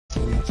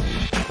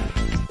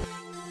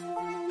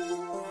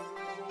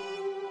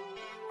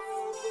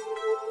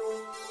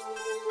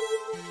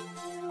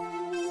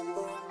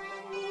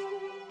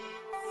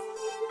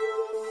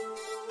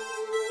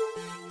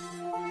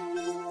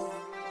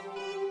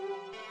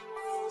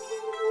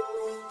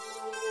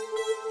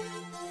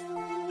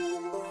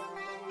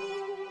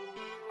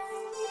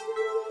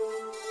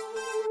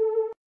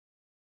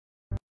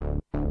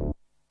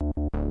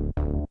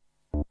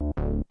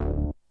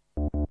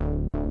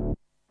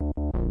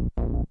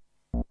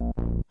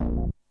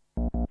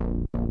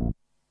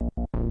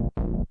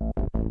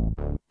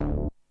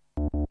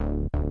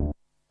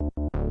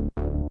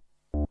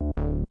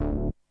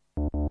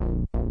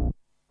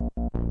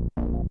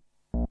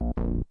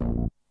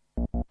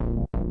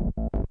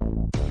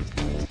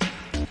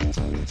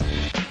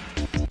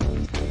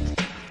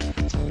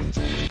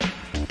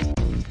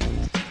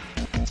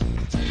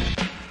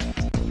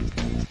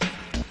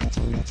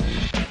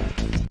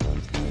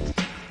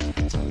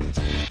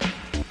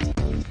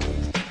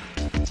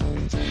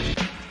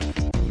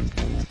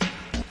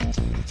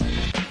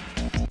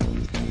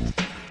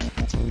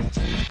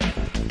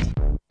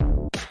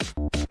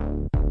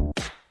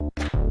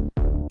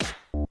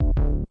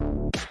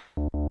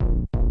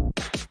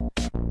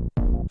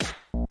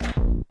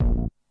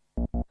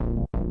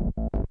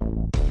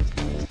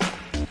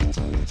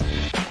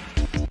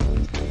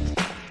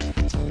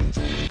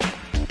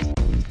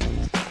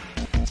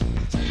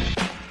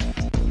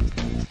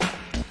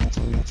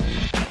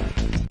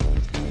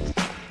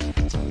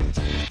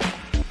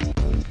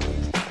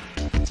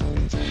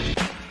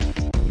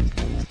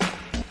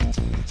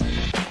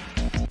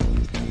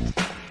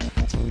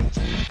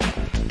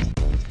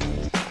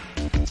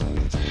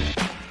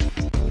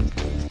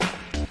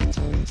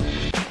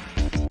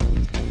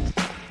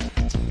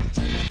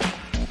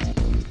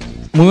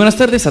Muy buenas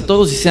tardes a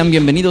todos y sean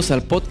bienvenidos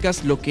al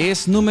podcast Lo que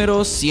es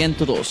número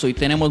 102. Hoy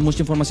tenemos mucha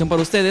información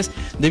para ustedes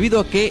debido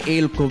a que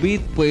el COVID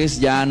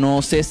pues ya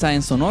no cesa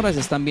en Sonora. Se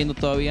están viendo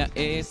todavía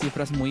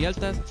cifras muy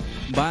altas.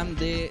 Van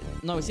de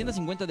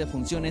 950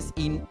 defunciones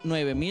y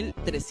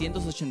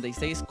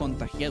 9.386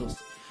 contagiados.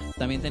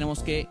 También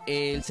tenemos que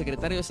el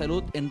secretario de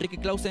Salud, Enrique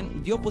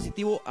Clausen, dio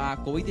positivo a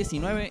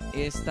COVID-19.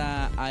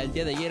 El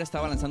día de ayer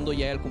estaba lanzando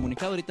ya el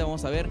comunicado. Ahorita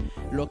vamos a ver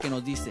lo que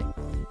nos dice.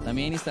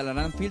 También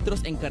instalarán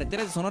filtros en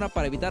carreteras de Sonora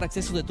para evitar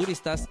acceso de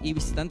turistas y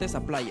visitantes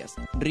a playas,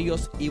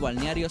 ríos y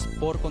balnearios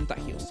por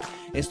contagios.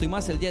 Esto y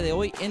más el día de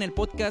hoy en el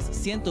podcast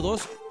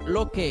 102,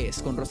 Lo que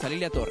es, con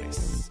Rosalía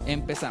Torres.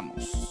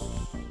 Empezamos.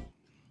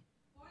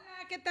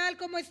 ¿Qué tal?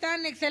 ¿Cómo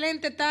están?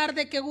 Excelente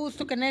tarde, qué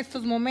gusto que en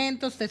estos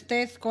momentos te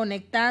estés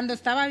conectando.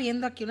 Estaba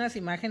viendo aquí unas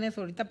imágenes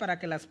ahorita para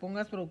que las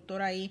pongas,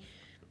 productor, ahí.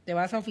 Te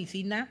vas a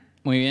oficina.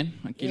 Muy bien,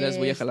 aquí las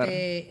voy a jalar.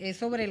 Es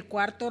sobre el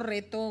cuarto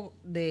reto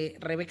de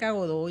Rebeca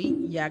Godoy,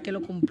 ya que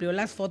lo cumplió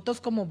las fotos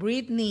como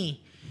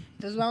Britney.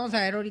 Entonces vamos a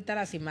ver ahorita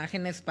las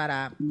imágenes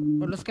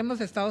por los que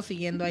hemos estado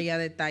siguiendo ahí a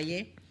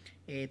detalle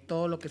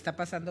todo lo que está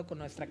pasando con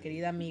nuestra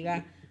querida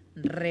amiga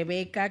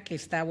Rebeca, que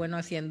está,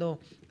 haciendo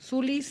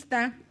su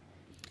lista,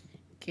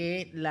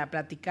 que la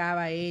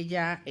platicaba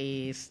ella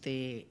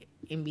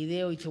en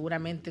video y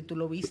seguramente tú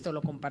lo viste o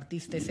lo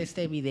compartiste, es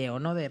este video,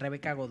 ¿no? De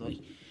Rebeca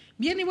Godoy.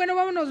 Bien, y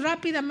vámonos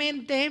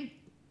rápidamente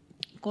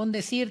con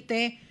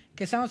decirte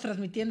que estamos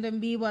transmitiendo en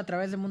vivo a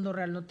través de Mundo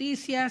Real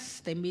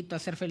Noticias. Te invito a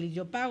Ser Feliz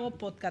Yo Pago,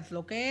 podcast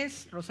Lo que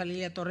es,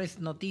 Rosalía Torres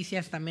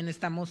Noticias. También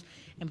estamos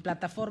en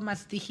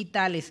plataformas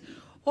digitales.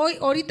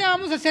 Ahorita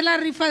vamos a hacer la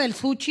rifa del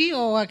sushi,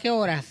 ¿o a qué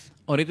horas?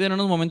 Ahorita en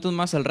unos momentos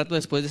más, al rato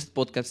después de este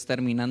podcast,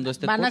 terminando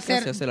este podcast,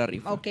 se hace la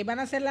rifa. Ok, van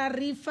a hacer la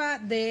rifa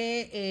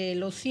de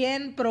los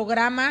 100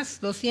 programas,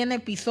 los 100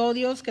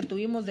 episodios que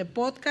tuvimos de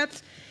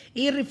podcast.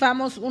 Y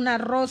rifamos una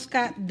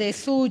rosca de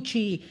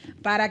sushi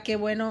para que,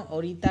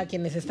 ahorita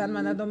quienes están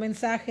mandando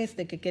mensajes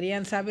de que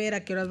querían saber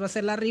a qué horas va a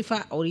ser la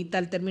rifa, ahorita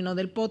al término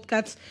del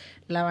podcast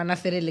la van a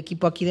hacer el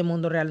equipo aquí de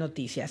Mundo Real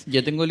Noticias.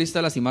 Ya tengo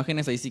listas las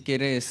imágenes, ahí si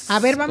quieres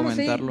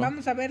comentarlo.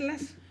 Vamos a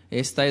verlas.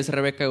 Esta es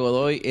Rebeca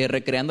Godoy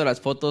recreando las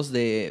fotos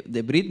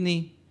de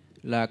Britney,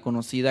 la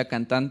conocida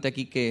cantante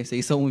aquí que se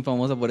hizo muy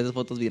famosa por esas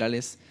fotos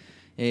virales.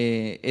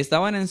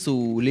 ¿Estaban en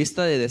su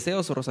lista de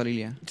deseos,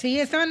 Rosalía? Sí,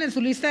 estaban en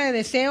su lista de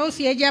deseos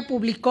y ella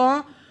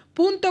publicó: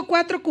 punto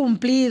 4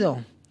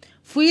 cumplido.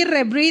 Fui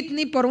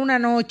Britney por una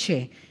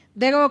noche.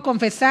 Debo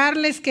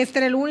confesarles que este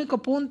era el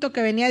único punto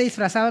que venía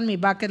disfrazado en mi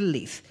bucket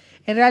list.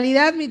 En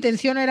realidad mi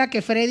intención era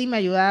que Freddie me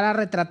ayudara a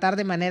retratar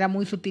de manera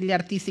muy sutil y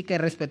artística y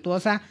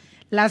respetuosa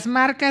las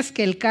marcas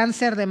que el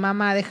cáncer de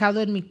mama ha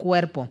dejado en mi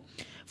cuerpo.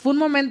 Fue un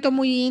momento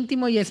muy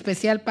íntimo y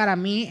especial para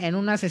mí en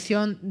una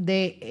sesión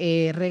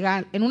de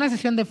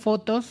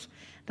fotos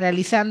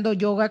realizando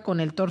yoga con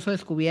el torso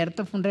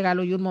descubierto. Fue un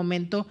regalo y un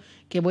momento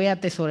que voy a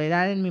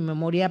atesorar en mi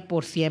memoria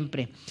por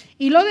siempre.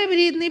 Y lo de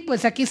Britney,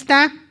 pues aquí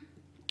está.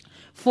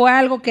 Fue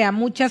algo que a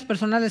muchas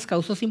personas les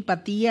causó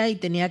simpatía y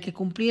tenía que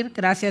cumplir.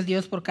 Gracias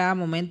Dios por cada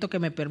momento que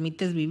me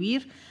permites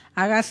vivir.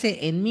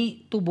 Hágase en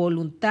mí tu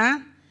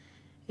voluntad.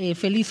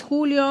 Feliz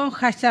Julio,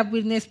 hashtag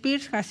Britney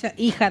Spears, hashtag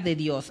hija de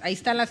Dios. Ahí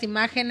están las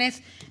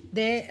imágenes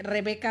de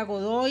Rebeca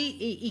Godoy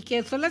y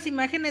que son las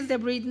imágenes de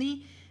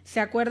Britney. ¿Se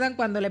acuerdan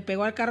cuando le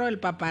pegó al carro del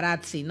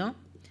paparazzi, no?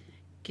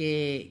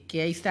 Que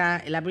ahí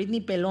está la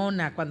Britney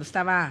pelona cuando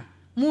estaba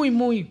muy,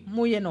 muy,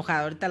 muy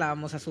enojada. Ahorita la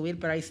vamos a subir,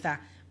 pero ahí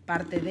está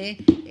parte de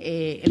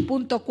el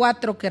punto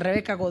 4 que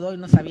Rebeca Godoy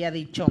nos había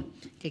dicho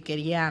que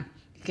quería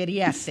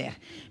hacer.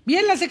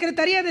 Bien, la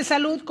Secretaría de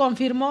Salud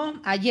confirmó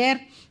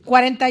ayer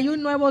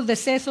 41 nuevos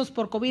decesos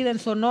por COVID en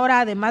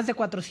Sonora, además de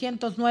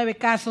 409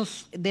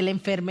 casos de la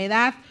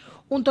enfermedad,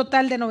 un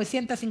total de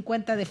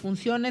 950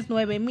 defunciones,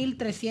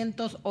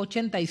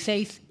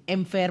 9.386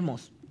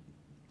 enfermos.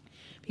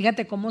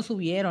 Fíjate cómo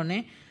subieron,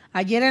 ¿eh?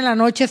 Ayer en la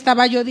noche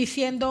estaba yo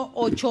diciendo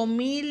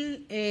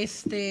 8,000,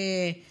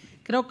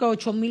 creo que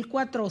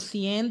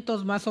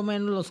 8,400 más o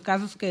menos los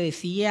casos que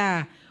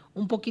decía,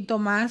 un poquito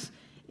más.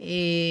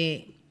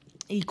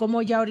 Y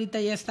como ya ahorita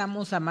ya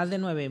estamos a más de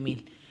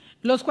 9,000.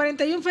 Los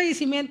 41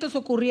 fallecimientos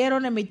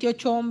ocurrieron en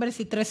 28 hombres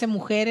y 13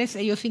 mujeres.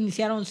 Ellos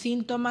iniciaron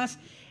síntomas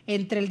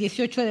entre el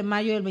 18 de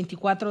mayo y el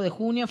 24 de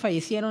junio.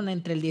 Fallecieron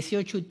entre el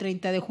 18 y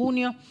 30 de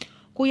junio,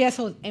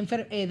 cuyas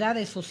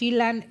edades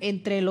oscilan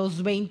entre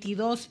los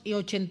 22 y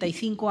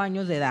 85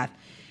 años de edad.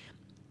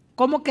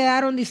 ¿Cómo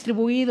quedaron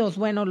distribuidos?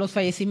 Los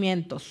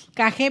fallecimientos.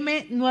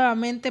 Cajeme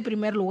nuevamente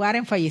primer lugar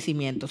en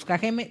fallecimientos.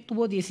 Cajeme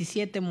tuvo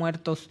 17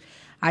 muertos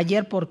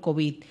ayer por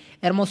COVID.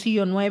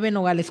 Hermosillo 9,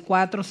 Nogales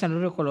 4, San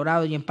Luis Río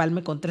Colorado y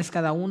Empalme con 3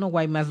 cada uno,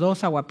 Guaymas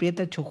 2, Agua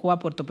Prieta, Chojoa,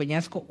 Puerto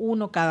Peñasco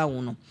 1 cada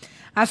uno.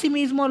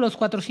 Asimismo, los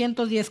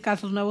 410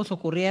 casos nuevos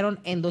ocurrieron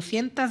en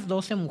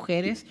 212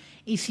 mujeres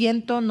y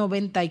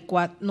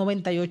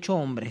 198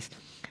 hombres.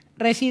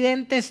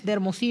 Residentes de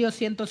Hermosillo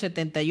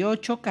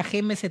 178,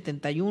 Cajeme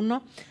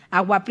 71,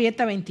 Agua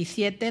Prieta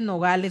 27,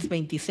 Nogales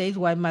 26,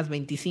 Guaymas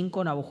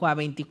 25, Navojoa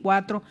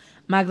 24,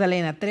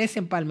 Magdalena 3,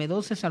 Empalme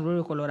 12, San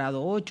Luis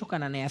Colorado 8,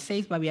 Cananea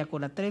 6,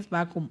 Baviácora 3,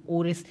 Bacum,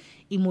 Ures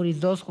y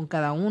Muris 2 con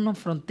cada uno,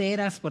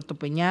 Fronteras, Puerto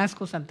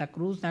Peñasco, Santa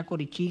Cruz,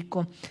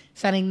 Nacorichico,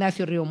 San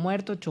Ignacio Río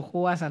Muerto,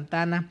 Chojoa,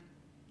 Santana,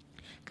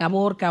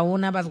 Cabor,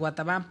 Caona,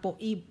 Guatabampo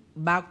y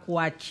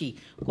Bacuachi,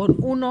 con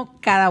 1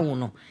 cada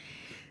uno.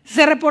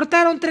 Se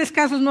reportaron 3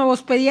 casos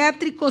nuevos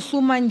pediátricos,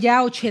 suman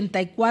ya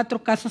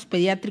 84 casos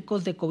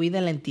pediátricos de COVID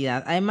en la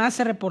entidad. Además,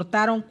 se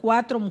reportaron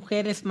 4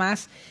 mujeres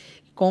más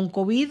con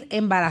COVID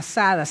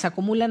embarazadas. Se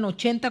acumulan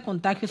 80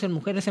 contagios en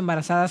mujeres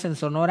embarazadas en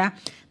Sonora.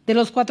 De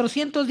los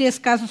 410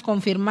 casos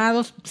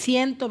confirmados,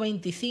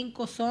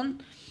 125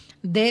 son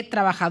de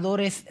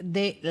trabajadores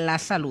de la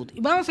salud. Y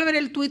vamos a ver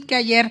el tuit que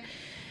ayer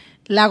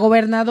la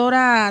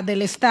gobernadora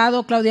del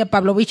estado, Claudia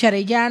Pavlovich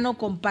Arellano,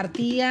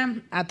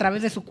 compartía a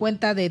través de su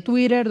cuenta de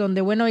Twitter, donde,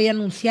 bueno, ella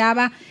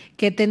anunciaba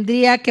que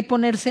tendría que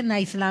ponerse en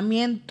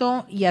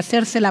aislamiento y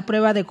hacerse la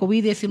prueba de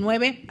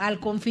COVID-19 al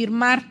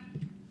confirmar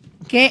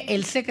que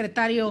el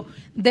secretario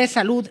de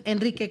Salud,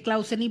 Enrique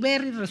Clausen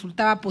Iberri,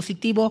 resultaba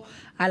positivo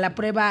a la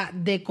prueba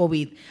de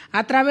COVID.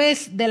 A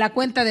través de la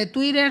cuenta de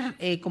Twitter,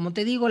 como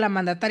te digo, la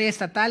mandataria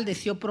estatal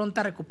deseó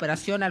pronta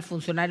recuperación al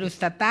funcionario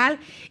estatal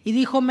y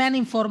dijo: me han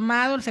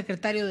informado el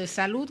secretario de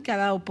Salud que ha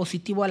dado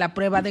positivo a la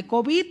prueba de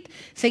COVID.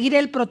 Seguiré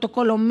el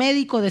protocolo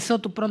médico, deseo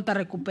tu pronta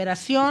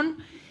recuperación.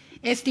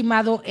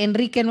 Estimado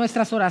Enrique,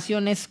 nuestras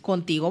oraciones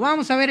contigo.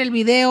 Vamos a ver el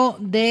video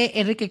de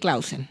Enrique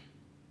Clausen.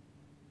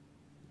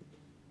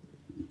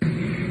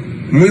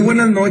 Muy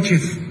buenas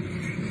noches.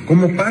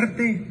 Como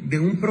parte de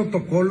un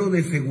protocolo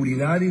de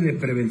seguridad y de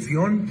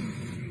prevención,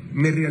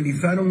 me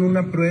realizaron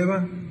una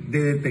prueba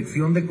de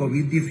detección de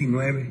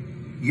COVID-19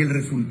 y el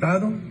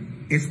resultado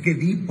es que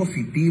di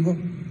positivo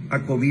a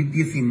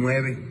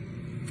COVID-19.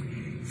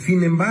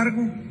 Sin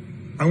embargo,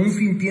 aún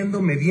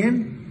sintiéndome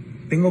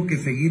bien, tengo que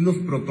seguir los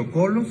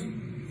protocolos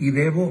y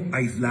debo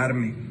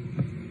aislarme.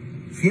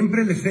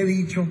 Siempre les he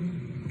dicho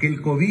que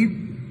el COVID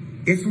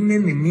es un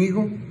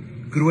enemigo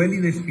cruel y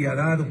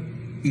despiadado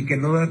y que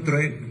no da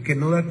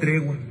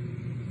tregua.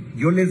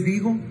 Yo les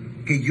digo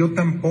que yo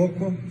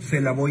tampoco se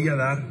la voy a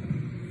dar.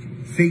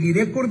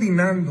 Seguiré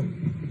coordinando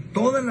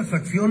todas las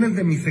acciones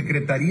de mi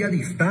secretaría a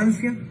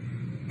distancia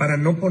para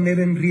no poner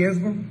en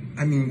riesgo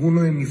a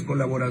ninguno de mis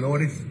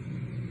colaboradores.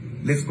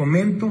 Les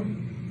comento,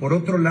 por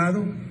otro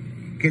lado,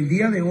 que el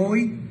día de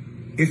hoy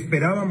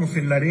esperábamos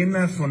en la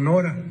Arena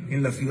Sonora,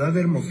 en la ciudad de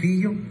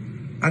Hermosillo,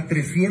 a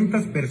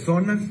 300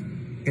 personas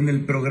en el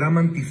programa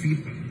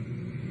Anticipa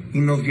y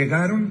nos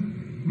llegaron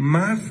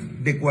más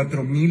de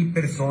 4,000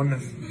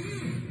 personas.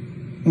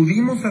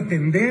 Pudimos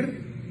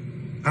atender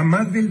a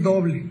más del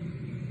doble,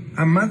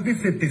 a más de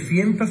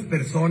 700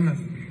 personas.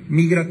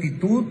 Mi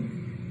gratitud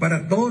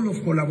para todos los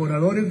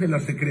colaboradores de la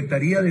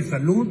Secretaría de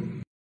Salud.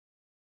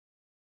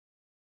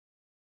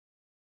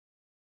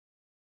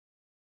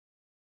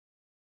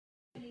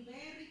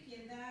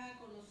 Quien da a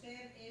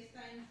conocer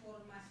esta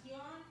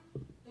información,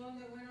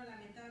 donde, bueno,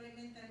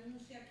 lamentablemente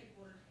anuncia que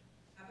por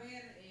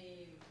haber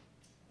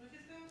pues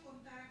estado en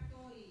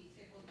contacto y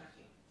se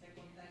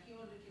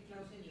contagió Enrique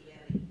Clausen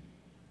Iberri.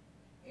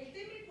 El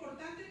tema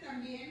importante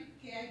también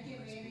que hay que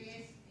ver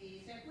es,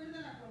 ¿se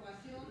acuerda la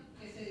aprobación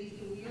que se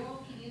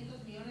distribuyó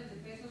 500 millones de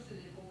pesos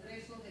en el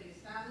Congreso del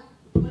Estado?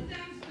 Ahorita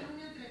vamos a tener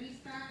una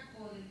entrevista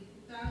con el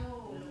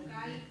diputado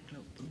local,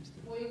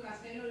 Pollo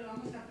Castelo, le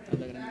vamos a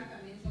preguntar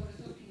también sobre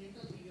esos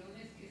 500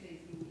 millones que se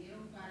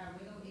distribuyeron para,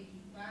 bueno,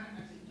 equipar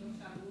al sector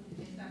salud en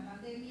esta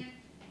pandemia,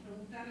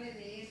 preguntarle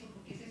de eso,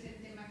 porque ese es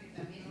el tema que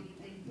también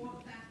ahorita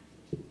importa,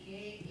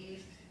 que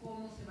es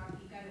cómo se va a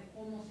aplicar o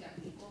cómo se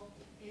aplicó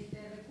este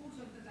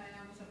recurso. Entonces también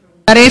vamos a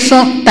preguntar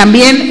eso.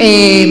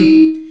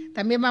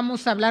 También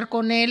vamos a hablar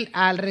con él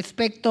al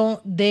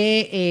respecto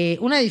de,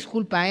 una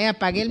disculpa,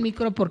 apagué el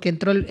micro porque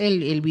entró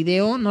el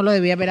video, no lo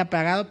debía haber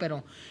apagado,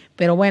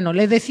 pero bueno,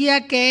 les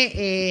decía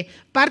que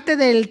parte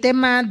del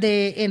tema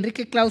de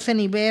Enrique Clausen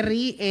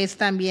Iberri es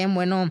también,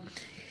 bueno,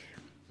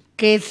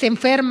 que se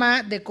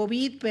enferma de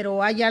COVID,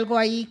 pero hay algo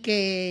ahí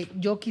que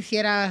yo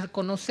quisiera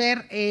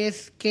conocer,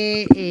 es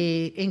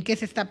que en qué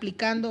se está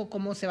aplicando,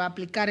 cómo se va a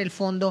aplicar el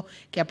fondo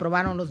que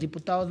aprobaron los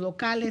diputados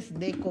locales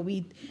de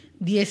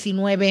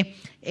COVID-19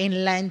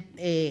 en la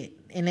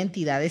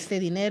entidad. Este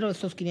dinero,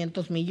 estos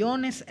 500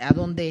 millones, ¿a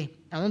dónde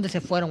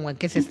se fueron o en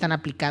qué se están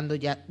aplicando?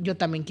 Ya, yo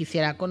también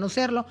quisiera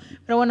conocerlo,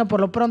 pero bueno,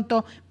 por lo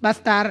pronto va a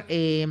estar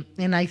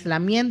en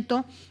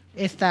aislamiento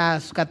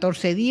estos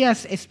 14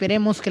 días.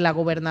 Esperemos que la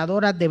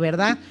gobernadora, de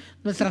verdad,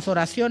 nuestras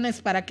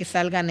oraciones para que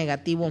salga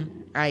negativo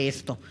a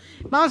esto.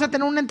 Vamos a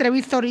tener una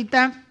entrevista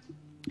ahorita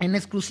en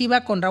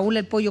exclusiva con Raúl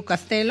El Pollo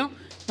Castelo.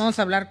 Vamos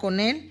a hablar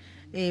con él.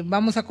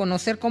 Vamos a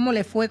conocer cómo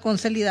le fue con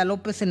Célida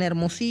López en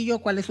Hermosillo,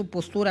 cuál es su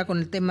postura con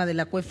el tema del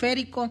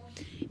acueférico.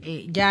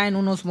 Ya en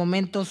unos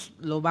momentos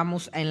lo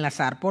vamos a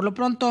enlazar. Por lo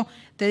pronto,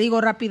 te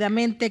digo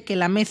rápidamente que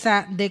la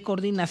Mesa de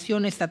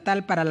Coordinación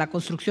Estatal para la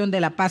Construcción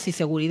de la Paz y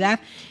Seguridad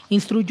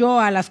instruyó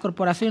a las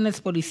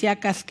corporaciones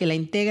policíacas que la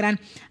integran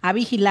a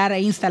vigilar e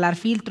instalar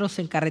filtros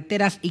en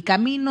carreteras y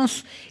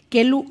caminos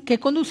que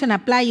conducen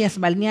a playas,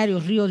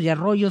 balnearios, ríos y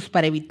arroyos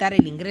para evitar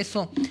el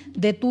ingreso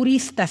de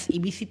turistas y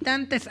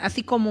visitantes,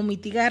 así como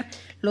mitigar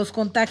los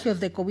contagios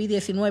de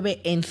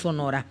COVID-19 en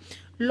Sonora.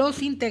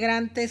 Los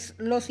integrantes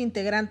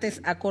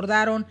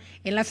acordaron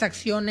en las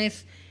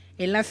acciones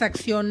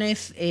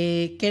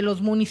que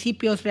los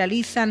municipios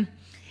realizan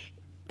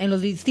en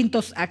los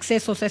distintos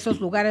accesos a esos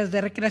lugares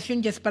de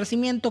recreación y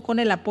esparcimiento con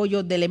el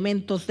apoyo de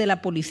elementos de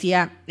la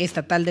Policía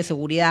Estatal de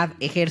Seguridad,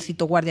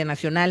 Ejército, Guardia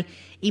Nacional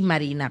y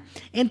Marina.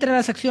 Entre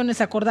las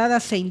acciones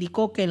acordadas se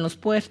indicó que en los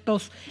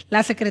puestos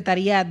la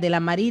Secretaría de la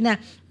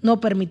Marina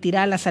no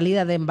permitirá la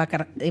salida de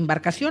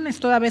embarcaciones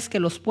toda vez que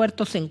los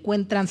puertos se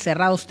encuentran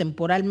cerrados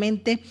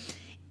temporalmente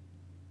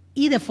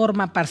y de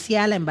forma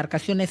parcial a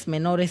embarcaciones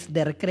menores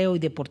de recreo y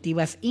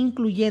deportivas,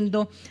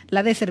 incluyendo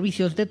la de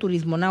servicios de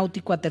turismo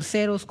náutico a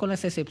terceros, con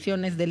las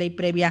excepciones de ley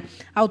previa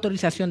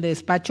autorización de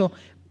despacho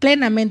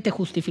plenamente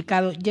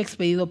justificado y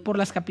expedido por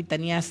las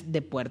capitanías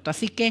de puerto.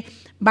 Así que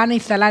van a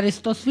instalar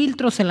estos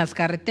filtros en las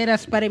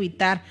carreteras para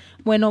evitar,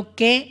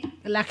 que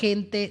la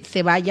gente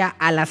se vaya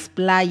a las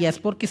playas,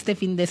 porque este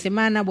fin de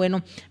semana,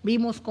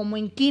 vimos como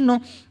en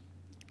Quino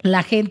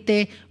la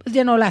gente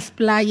llenó las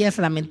playas,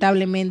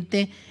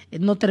 lamentablemente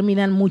no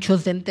terminan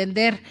muchos de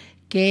entender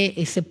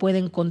que se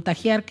pueden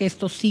contagiar, que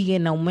esto sigue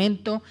en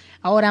aumento.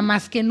 Ahora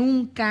más que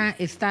nunca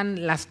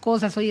están las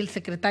cosas. Hoy el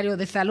secretario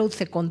de Salud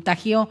se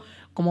contagió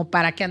como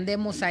para que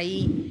andemos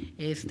ahí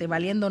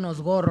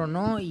valiéndonos gorro,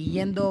 ¿no? Y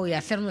yendo y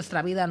hacer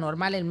nuestra vida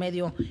normal en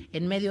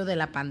medio de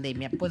la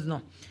pandemia. Pues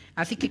no.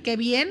 Así que qué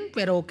bien,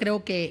 pero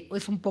creo que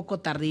es un poco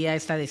tardía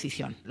esta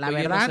decisión. La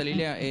verdad,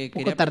 Rosalía, un poco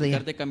quería tardía.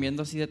 platicarte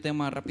cambiando así de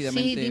tema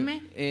rápidamente. Sí,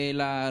 dime.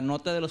 La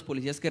nota de los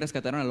policías que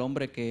rescataron al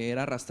hombre que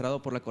era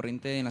arrastrado por la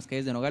corriente en las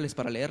calles de Nogales,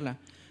 para leerla.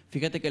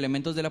 Fíjate que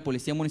elementos de la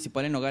Policía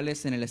Municipal en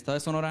Nogales, en el estado de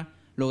Sonora,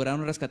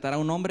 lograron rescatar a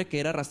un hombre que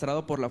era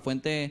arrastrado por la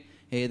fuente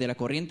de la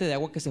corriente de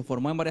agua que se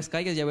formó en varias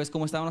calles. Ya ves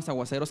cómo estaban los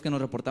aguaceros que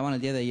nos reportaban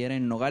el día de ayer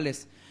en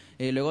Nogales.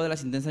 Luego de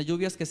las intensas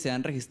lluvias que se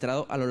han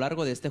registrado a lo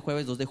largo de este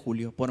jueves 2 de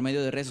julio. Por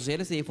medio de redes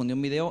sociales se difundió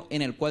un video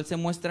en el cual se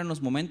muestran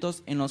los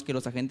momentos en los que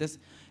los agentes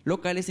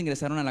locales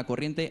ingresaron a la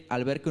corriente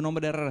al ver que un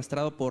hombre era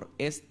arrastrado por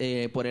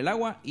el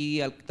agua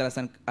y tras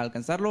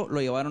alcanzarlo lo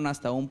llevaron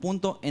hasta un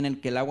punto en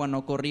el que el agua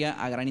no corría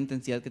a gran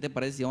intensidad. ¿Qué te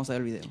parece si vamos a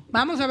ver el video?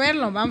 Vamos a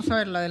verlo,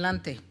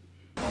 adelante.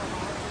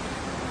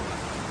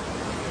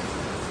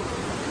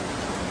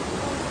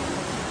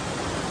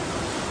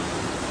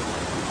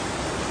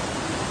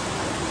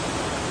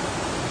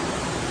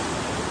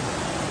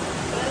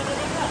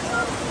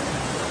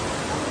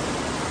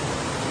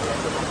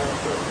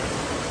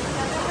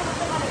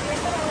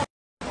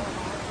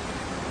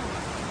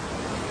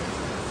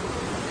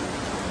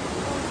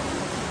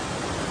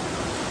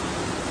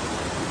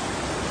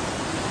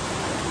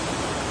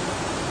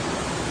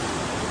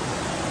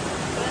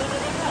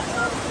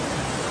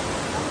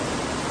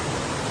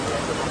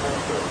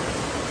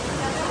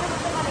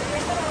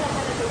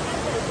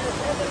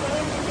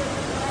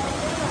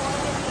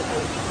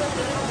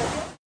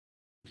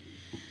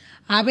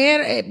 A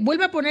ver,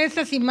 vuelve a poner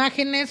estas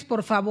imágenes,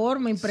 por favor.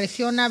 Me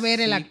impresiona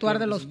ver el actuar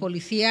de los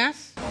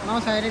policías.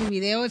 Vamos a ver el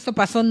video. Esto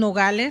pasó en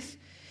Nogales.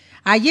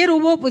 Ayer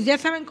hubo, pues ya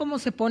saben cómo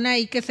se pone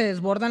ahí que se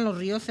desbordan los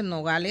ríos en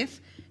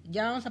Nogales.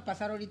 Ya vamos a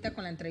pasar ahorita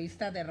con la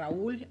entrevista de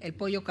Raúl, el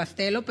Pollo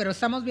Castelo, pero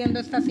estamos viendo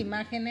estas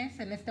imágenes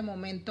en este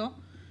momento.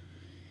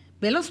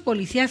 Ve los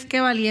policías, qué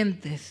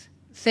valientes.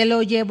 Se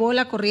lo llevó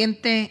la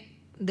corriente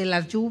de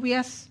las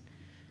lluvias.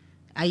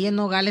 Ahí en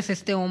Nogales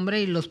este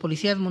hombre y los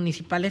policías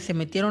municipales se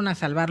metieron a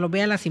salvarlo.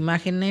 Vea las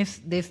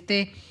imágenes de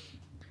este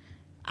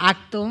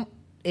acto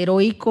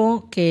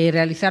heroico que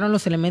realizaron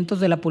los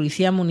elementos de la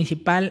Policía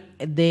Municipal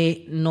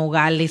de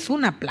Nogales.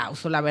 Un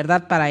aplauso, la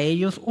verdad, para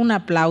ellos. Un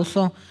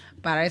aplauso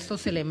para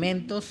estos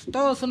elementos.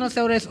 Todos unos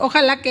héroes.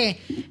 Ojalá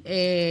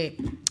que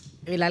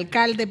el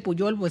alcalde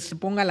Puyol pues se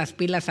ponga las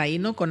pilas ahí,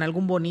 ¿no? Con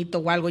algún bonito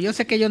o algo. Yo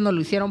sé que ellos no lo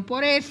hicieron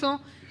por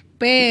eso,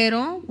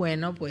 pero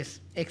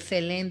pues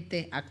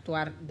excelente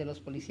actuar de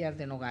los policías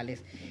de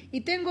Nogales.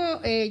 Y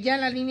tengo ya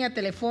la línea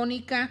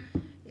telefónica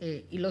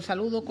y lo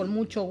saludo con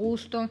mucho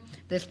gusto.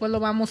 Después lo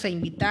vamos a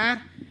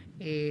invitar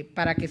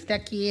para que esté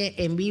aquí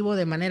en vivo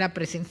de manera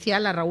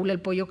presencial a Raúl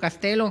el Pollo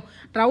Castelo.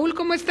 Raúl,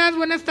 ¿cómo estás?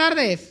 Buenas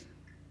tardes.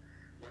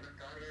 Buenas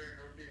tardes,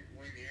 Rosy.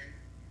 Muy bien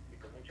y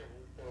con mucho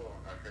gusto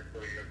acepto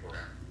ir al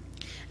programa.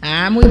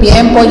 Ah, muy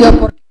bien, Pollo,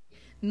 porque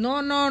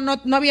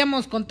no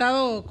habíamos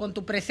contado con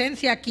tu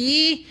presencia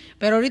aquí,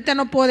 pero ahorita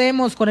no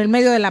podemos con el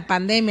medio de la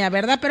pandemia,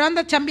 ¿verdad? Pero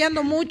andas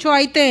chambeando mucho,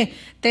 ahí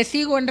te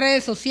sigo en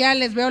redes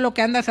sociales, veo lo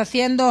que andas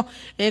haciendo.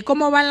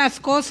 ¿Cómo van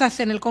las cosas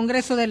en el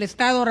Congreso del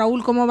Estado,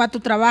 Raúl? ¿Cómo va tu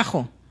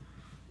trabajo?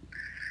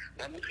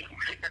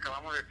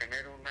 Acabamos de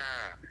tener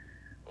una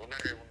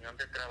reunión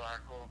de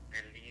trabajo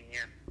en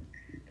línea,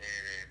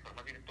 de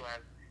forma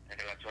virtual, en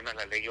relación a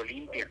la ley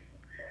Olimpia.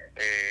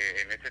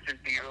 En ese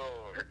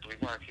sentido,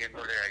 estuvimos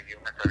haciéndole ahí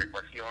unas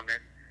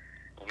adecuaciones,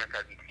 unas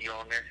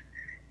adiciones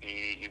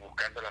y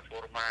buscando la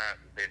forma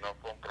de no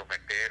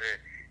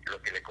comprometer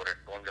lo que le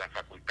corresponde a las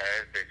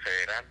facultades del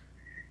federal.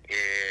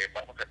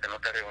 Vamos a tener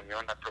otra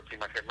reunión la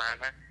próxima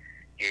semana,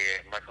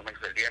 más o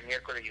menos el día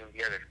miércoles, y un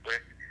día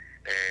después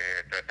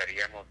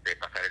trataríamos de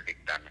pasar el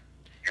dictamen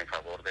en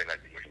favor de la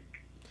ley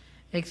Olimpia.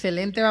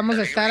 Excelente, vamos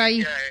a estar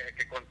ahí.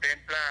 Que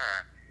contempla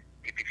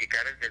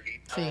tipificar el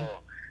delito sí.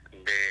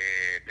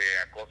 de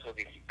acoso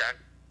digital,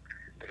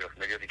 de los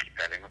medios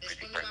digitales, ¿no?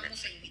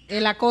 Principalmente.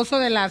 El acoso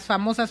de las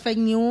famosas fake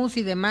news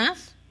y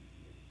demás.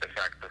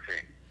 Exacto,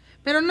 sí.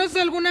 Pero no es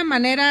de alguna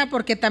manera,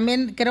 porque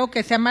también creo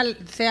que se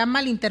ha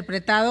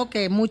malinterpretado,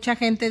 que mucha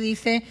gente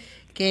dice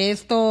que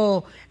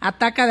esto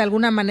ataca de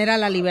alguna manera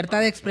la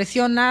libertad de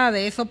expresión. ¿Nada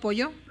de eso,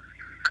 Pollo?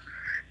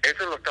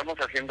 Eso lo estamos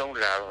haciendo a un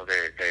lado,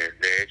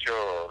 de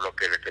hecho, lo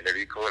que se le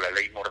dijo la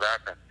ley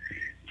Mordaza.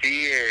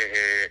 Sí,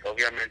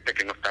 obviamente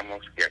que no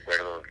estamos de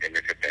acuerdo en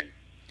ese tema.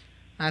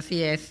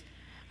 Así es.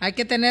 Hay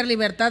que tener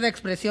libertad de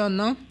expresión,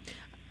 ¿no?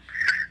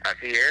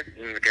 Así es,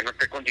 que no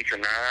esté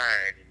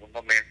condicionada en ningún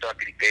momento a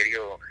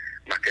criterio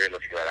más que de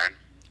los ciudadanos.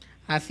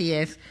 Así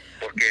es.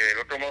 Porque del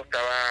otro modo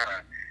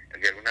estaba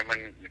de alguna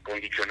manera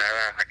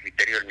condicionada a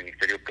criterio del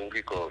Ministerio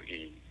Público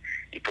y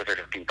pues de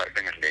los que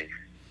imparten las leyes.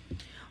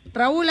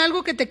 Raúl,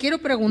 algo que te quiero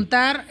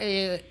preguntar,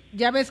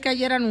 ya ves que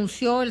ayer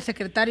anunció el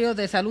secretario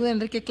de Salud,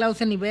 Enrique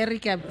Clausen Iberri,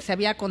 que se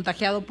había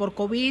contagiado por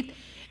COVID,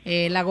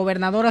 la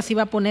gobernadora se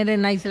iba a poner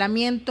en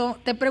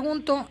aislamiento. Te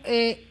pregunto,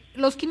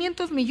 los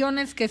 500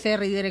 millones que se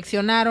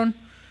redireccionaron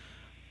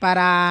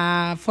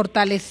para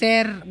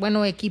fortalecer,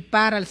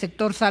 equipar al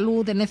sector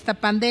salud en esta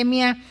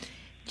pandemia,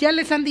 ¿ya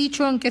les han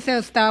dicho en qué se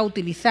está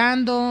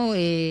utilizando,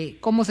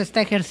 cómo se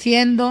está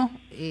ejerciendo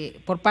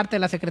por parte de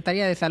la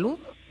Secretaría de Salud?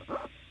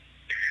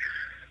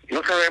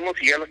 No sabemos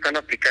si ya lo están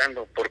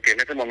aplicando, porque en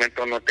ese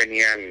momento no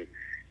tenían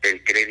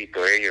el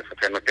crédito ellos, o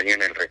sea, no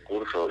tenían el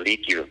recurso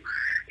líquido.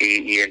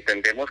 Y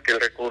entendemos que el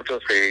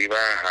recurso se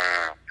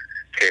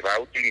va a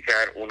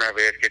utilizar una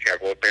vez que se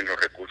agoten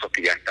los recursos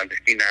que ya están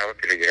destinados,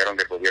 que le llegaron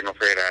del gobierno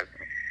federal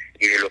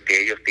y de lo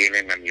que ellos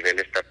tienen a nivel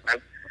estatal.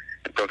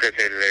 Entonces,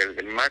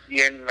 más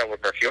bien la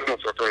votación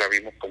nosotros la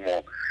vimos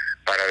como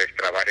para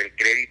destrabar el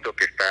crédito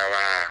que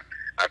estaba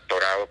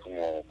atorado,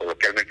 como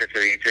coloquialmente se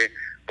dice,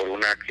 por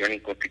una acción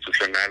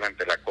inconstitucional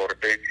ante la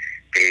Corte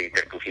que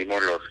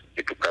interpusimos los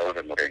diputados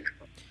de Morena.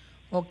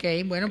 Ok,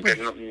 bueno, pues...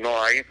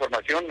 No hay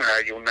información,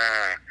 hay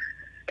una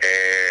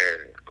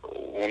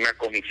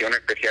comisión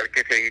especial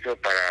que se hizo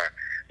para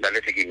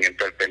darle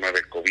seguimiento al tema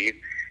del COVID,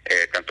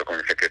 tanto con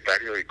el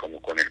secretario y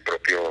como con el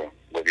propio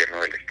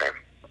gobierno del Estado.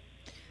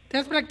 ¿Te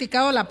has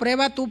practicado la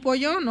prueba tú,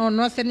 Pollo?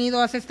 ¿No has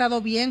tenido, has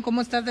estado bien?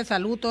 ¿Cómo estás de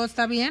salud? ¿Todo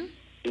está bien?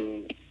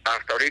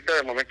 Hasta ahorita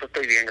de momento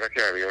estoy bien,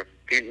 gracias a Dios.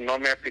 Sí, no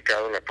me he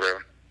aplicado la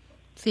prueba.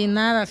 Sin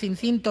nada, sin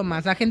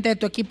síntomas. La gente de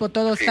tu equipo,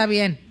 todo está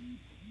bien.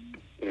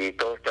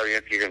 Todo está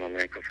bien, sí, de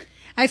momento, sí.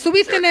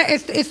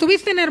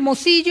 Estuviste en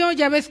Hermosillo,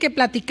 ya ves que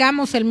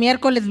platicamos el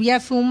miércoles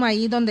vía Zoom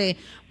ahí donde,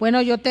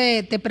 yo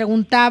te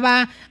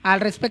preguntaba al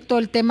respecto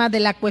del tema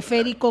del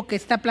acueférico que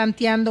está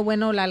planteando,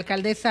 la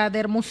alcaldesa de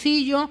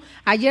Hermosillo.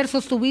 Ayer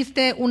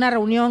sostuviste una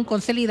reunión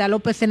con Célida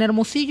López en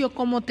Hermosillo,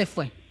 ¿cómo te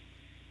fue?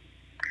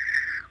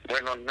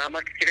 Bueno, nada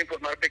más que quiero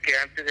informarte que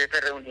antes de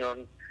esa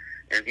reunión,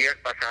 en días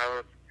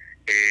pasados,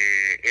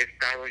 he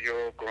estado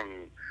yo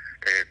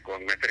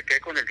me acerqué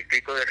con el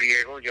distrito de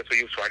riego, yo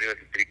soy usuario del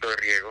distrito de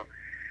riego,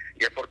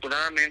 y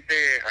afortunadamente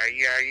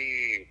ahí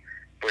hay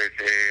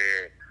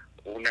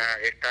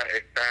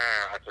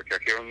esta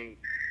asociación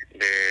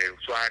de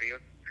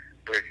usuarios,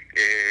 pues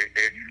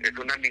es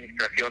una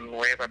administración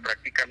nueva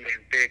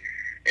prácticamente,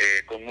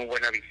 con muy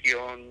buena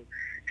visión,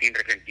 sin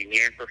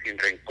resentimientos, sin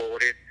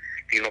rencores,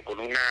 sino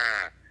con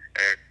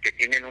que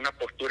tienen una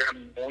postura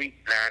muy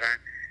clara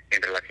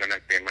en relación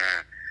al tema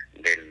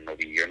del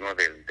novillo, ¿no?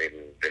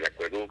 del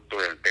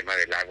acueducto, del tema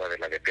del agua, de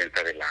la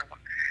defensa del agua.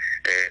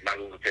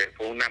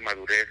 Fue una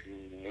madurez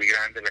muy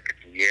grande la que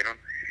tuvieron,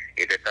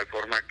 y de tal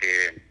forma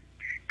que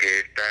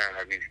esta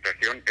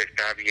administración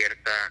está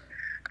abierta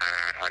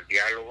al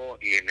diálogo,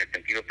 y en el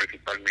sentido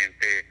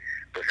principalmente,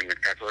 pues en el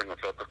caso de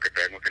nosotros que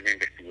traemos en la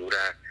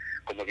investidura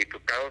como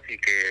diputados y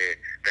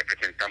que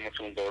representamos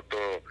un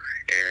voto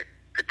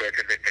que puede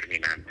ser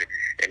determinante.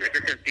 En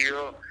ese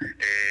sentido,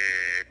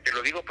 te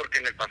lo digo porque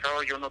en el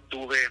pasado yo no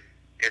tuve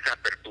esa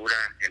apertura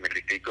en el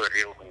distrito de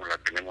riego como la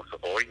tenemos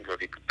hoy los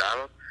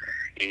diputados,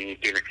 y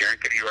quienes se han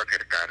querido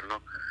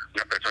acercarnos,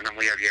 una persona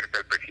muy abierta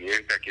al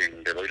presidente, a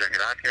quien le doy las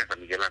gracias, a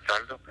Miguel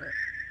Ansaldo.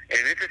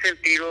 En ese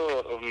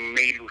sentido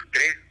me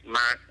ilustré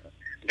más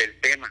del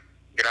tema,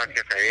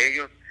 gracias a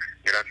ellos,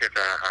 gracias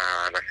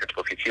a las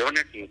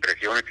exposiciones,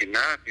 impresiones y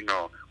nada,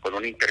 sino con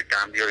un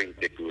intercambio de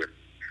inquietudes.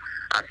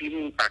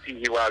 Así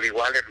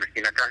igual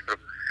Ernestina Castro,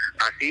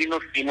 así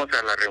nos fuimos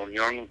a la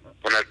reunión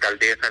con la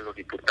alcaldesa, los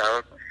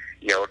diputados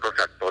y a otros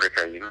actores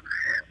ahí, ¿no?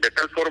 de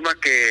tal forma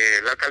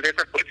que la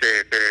alcaldesa pues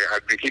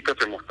al principio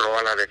se mostró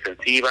a la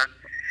defensiva.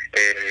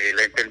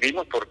 La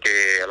entendimos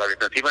porque a la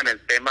defensiva en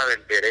el tema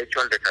del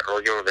derecho al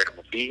desarrollo de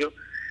Hermosillo,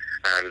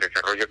 al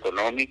desarrollo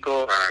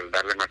económico, al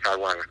darle más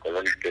agua a las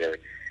colonias que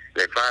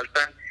le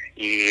faltan,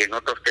 y en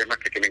otros temas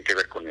que tienen que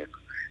ver con eso.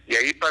 Y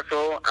ahí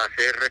pasó a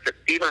ser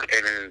receptiva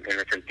en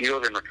el sentido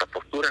de nuestra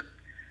postura.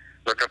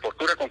 Nuestra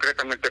postura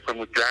concretamente fue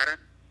muy clara.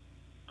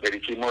 Le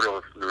dijimos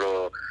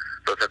los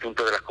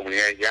asuntos de las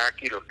comunidades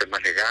yaqui, los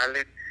temas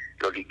legales,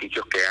 los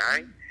litigios que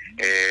hay,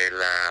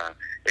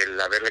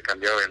 el haberle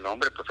cambiado de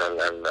nombre pues al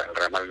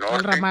ramal norte.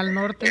 Al ramal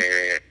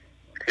norte.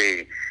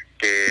 Sí,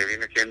 que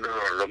viene siendo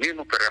lo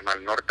mismo que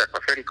ramal norte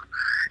acuaférico.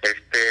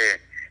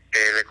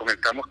 Le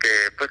comentamos que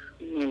pues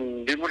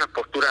vimos una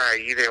postura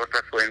ahí de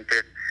otras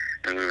fuentes,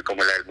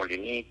 como la del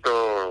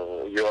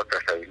Molinito y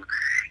otras ahí, ¿no?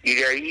 Y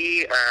de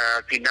ahí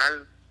al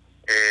final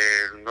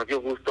nos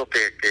dio gusto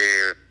que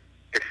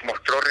se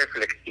mostró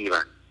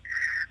reflexiva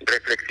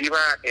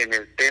en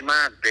el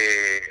tema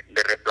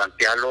de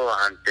replantearlo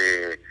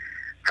ante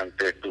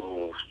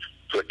su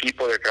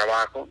equipo de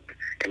trabajo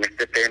en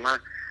este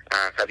tema,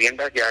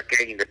 sabiendo ya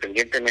que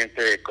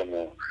independientemente de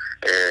cómo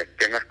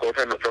estén las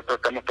cosas, nosotros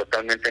estamos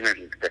totalmente en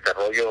el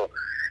desarrollo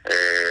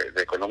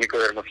económico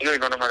de Hermosillo, y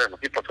no nomás de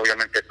Hermosillo, pues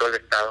obviamente todo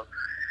el estado,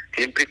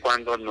 siempre y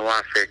cuando no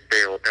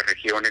afecte otras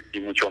regiones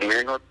y mucho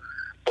menos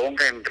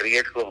ponga en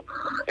riesgo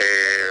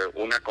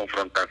una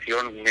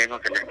confrontación,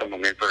 menos en estos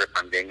momentos de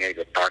pandemia y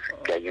de paz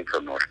que hay en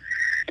Sonora.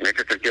 En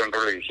ese sentido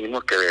nosotros le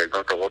dijimos que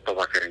nuestro voto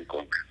va a ser en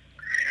contra.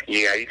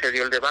 Y ahí se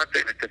dio el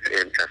debate,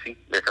 así,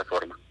 de esa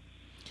forma.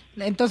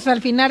 Entonces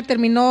al final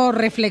terminó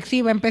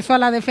reflexiva, empezó a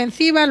la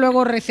defensiva,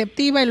 luego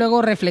receptiva y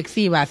luego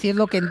reflexiva, así es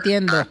lo que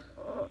entiendo.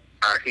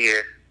 Así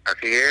es,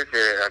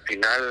 al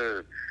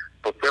final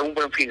pues fue un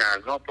buen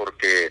final, ¿no?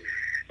 Porque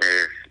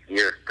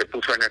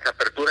puso en esa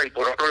apertura, y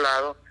por otro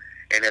lado,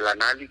 en el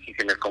análisis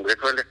en el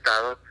Congreso del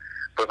Estado,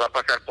 pues va a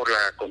pasar por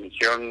la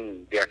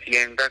Comisión de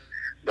Hacienda,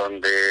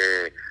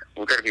 donde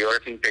un servidor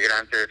es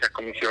integrante de esas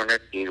comisiones,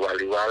 igual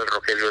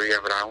Rogelio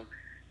Díaz Brown,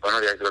 bueno,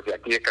 de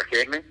aquí de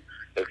Cajeme,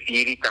 el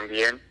Giri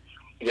también,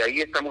 y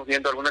ahí estamos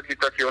viendo algunas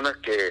situaciones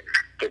que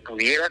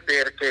pudiera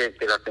ser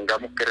que las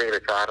tengamos que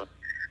regresar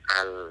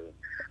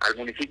al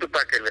municipio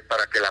para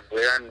que la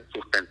puedan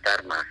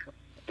sustentar más,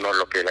 no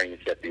lo que es la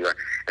iniciativa.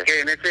 Es que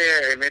en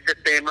ese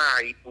tema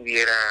ahí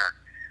pudiera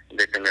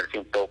detenerse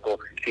un poco,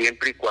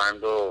 siempre y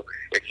cuando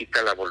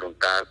exista la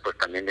voluntad pues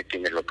también de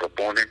quienes lo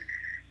proponen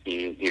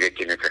y de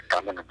quienes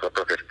estamos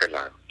nosotros de este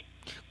lado.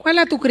 ¿Cuál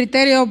a tu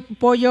criterio,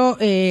 Pollo,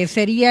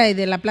 sería,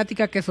 de la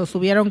plática que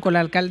sostuvieron con la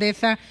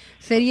alcaldesa,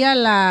 sería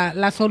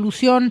la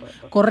solución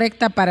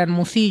correcta para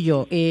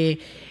Hermosillo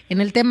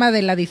en el tema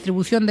de la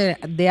distribución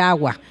de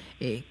agua?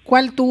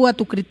 ¿Cuál tú, a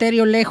tu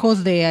criterio,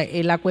 lejos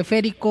del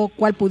acueférico,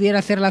 cuál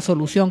pudiera ser la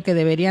solución que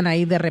deberían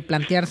ahí de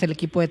replantearse el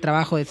equipo de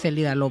trabajo de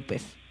Célida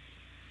López?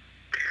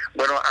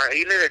 Bueno,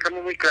 ahí le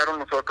dejamos muy claro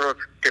nosotros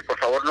que por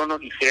favor no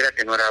nos dijera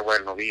que no era agua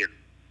del Novillo,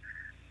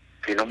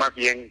 sino más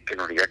bien que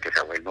nos diga que es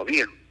agua del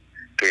Novillo,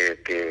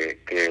 que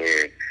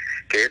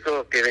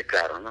eso quede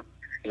claro, ¿no?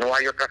 No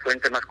hay otra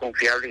fuente más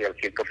confiable y al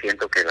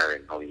 100% que la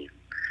del Novillo.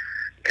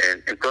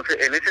 Entonces,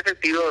 en ese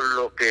sentido,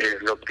 lo que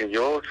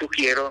yo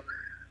sugiero,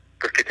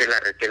 pues que la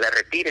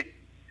retire,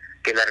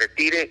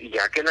 y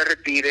ya que la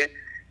retire,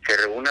 se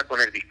reúna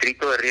con el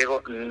distrito de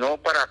riego, no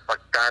para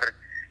pactar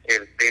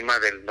el tema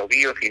del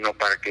Novillo, sino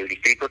para que el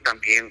distrito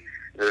también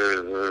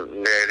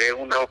le dé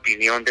una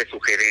opinión de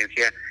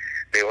sugerencia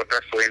de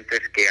otras fuentes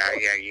que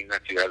hay ahí en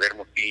la ciudad de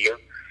Hermosillo.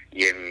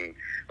 Y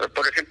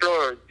por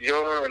ejemplo,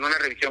 yo en una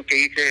revisión que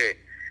hice,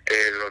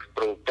 los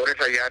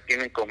productores allá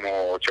tienen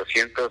como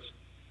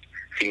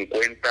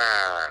 850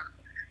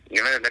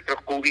 millones de metros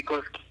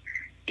cúbicos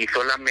y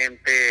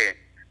solamente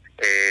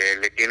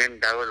le tienen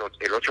dado el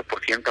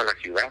 8% a la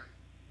ciudad.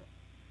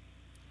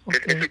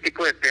 Okay. Ese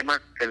tipo de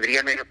temas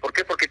tendrían ellos. ¿Por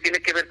qué? Porque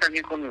tiene que ver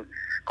también con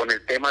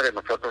el tema de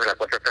nosotros, de la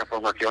cuarta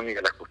transformación y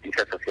de la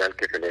justicia social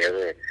que se le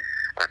debe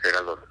hacer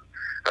a los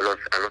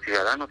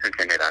ciudadanos en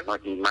general, ¿no?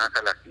 Y más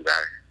a las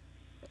ciudades.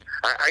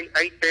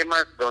 Hay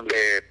temas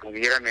donde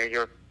pudieran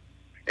ellos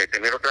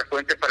tener otras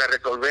fuentes para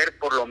resolver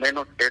por lo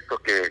menos esto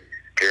que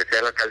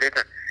desea la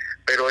alcaldesa,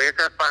 pero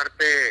esa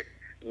parte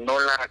no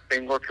la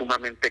tengo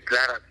sumamente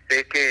clara.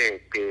 Sé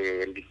que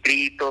el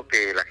distrito,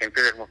 que la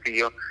gente de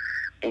Hermosillo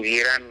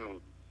pudieran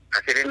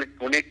hacer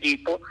un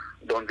equipo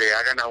donde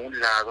hagan a un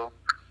lado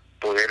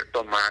poder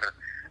tomar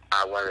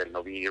agua del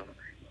Novillo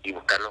y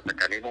buscar los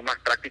mecanismos más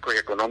prácticos y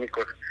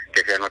económicos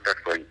que sean otras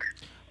fuentes.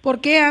 ¿Por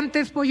qué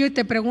antes, Pollo, y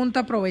te pregunto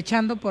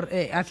aprovechando,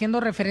 haciendo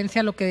referencia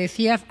a lo que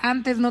decías,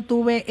 antes no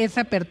tuve esa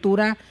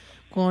apertura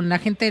con la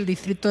gente del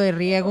distrito de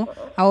riego,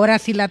 ahora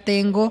sí la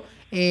tengo,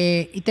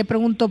 y te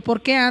pregunto,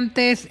 ¿por qué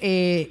antes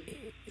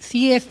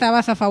sí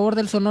estabas a favor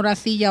del Sonora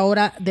sí y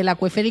ahora del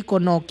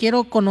acueférico no?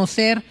 Quiero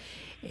conocer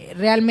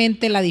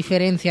realmente la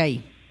diferencia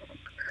ahí.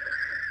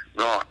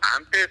 No,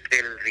 antes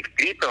el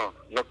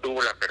distrito no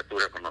tuvo la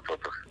apertura con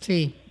nosotros.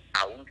 Sí.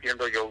 Aún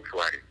siendo yo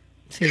usuario.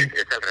 Sí.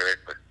 Es al revés,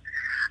 pues.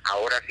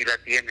 Ahora sí la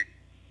tiene.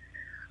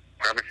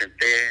 Ahora me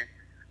senté,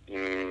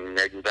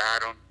 me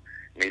ayudaron,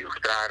 me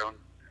ilustraron,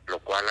 lo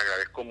cual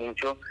agradezco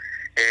mucho.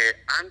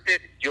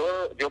 Antes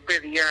yo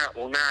pedía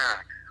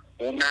una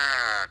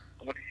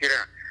 ¿cómo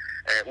quisiera?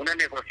 Una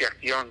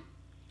negociación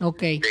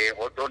de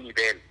otro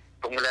nivel,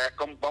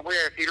 vamos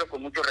a decirlo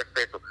con mucho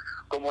respeto,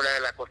 como la de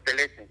la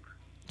Costeleche.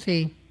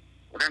 Sí.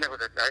 Una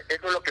negociación,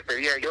 eso es lo que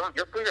pedía yo.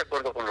 Yo estoy de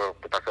acuerdo con lo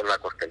que pasó en la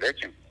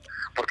Costeleche,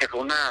 porque fue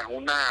una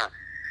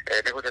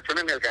negociación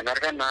en el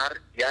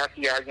ganar-ganar. Ya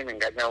si alguien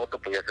engaña a otro,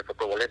 pues ya se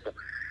tocó boleto.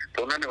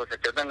 Fue una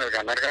negociación en el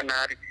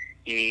ganar-ganar,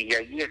 y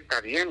ahí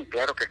está bien,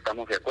 claro que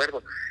estamos de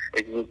acuerdo.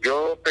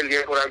 Yo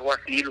peleé por algo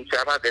así,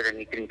 luchaba desde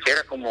mi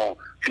trinchera como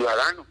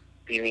ciudadano,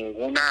 sin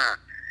ninguna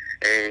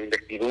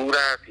investidura,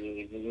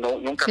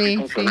 nunca fui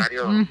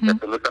funcionario,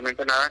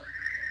 absolutamente nada.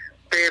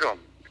 Pero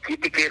sí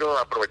te quiero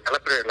aprovechar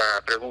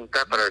la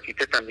pregunta para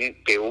decirte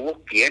también que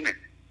hubo quienes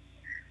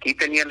sí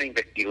tenían la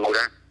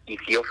investidura y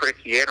sí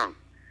ofrecieron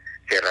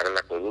cerrar el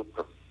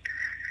acueducto.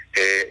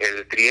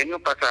 El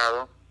trienio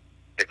pasado,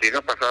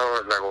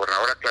 la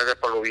gobernadora Claudia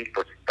Palovis,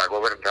 pues está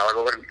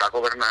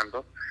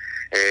gobernando,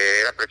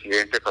 era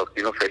presidente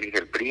Faustino Félix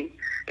del PRI,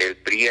 el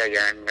PRI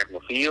allá en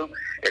Hermosillo,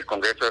 el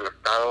Congreso del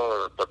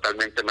Estado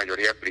totalmente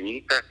mayoría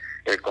priista,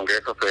 el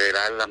Congreso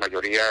Federal la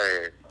mayoría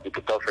de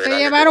diputados federales.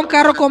 Se llevaron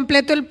carro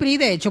completo el PRI,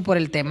 de hecho, por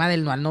el tema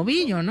del no al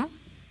novillo, ¿no?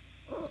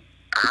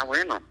 Ah,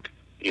 bueno,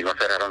 y no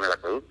cerraron el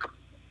acueducto.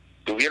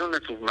 Tuvieron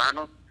en sus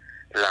manos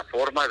la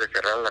forma de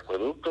cerrar el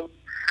acueducto,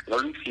 no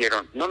lo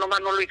hicieron. No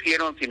nomás no lo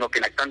hicieron, sino que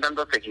le están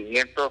dando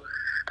seguimiento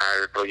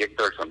al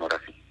proyecto del Sonora,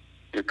 sí.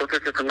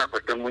 Entonces es una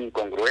cuestión muy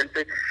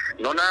incongruente.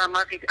 No nada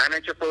más han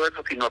hecho todo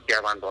eso, sino que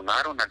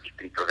abandonaron al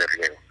distrito de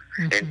riego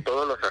en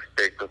todos los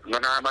aspectos, no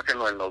nada más en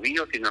lo del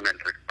novillo, sino en el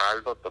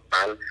respaldo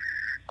total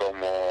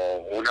como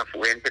una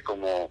fuente,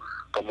 como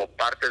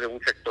parte de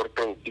un sector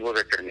productivo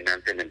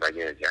determinante en el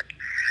Valle del Yaqui.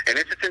 En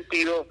ese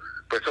sentido,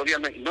 pues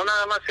obviamente, no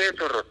nada más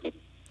eso, Rosy,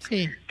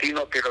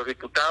 sino que los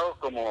diputados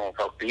como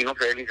Faustino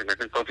Félix en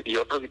ese entonces y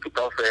otros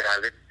diputados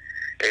federales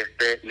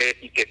le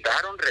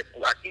etiquetaron,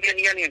 aquí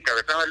venían y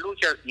encabezaban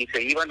luchas y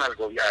se iban a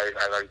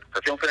la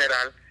Diputación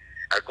Federal,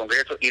 al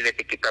Congreso, y le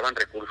etiquetaban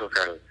recursos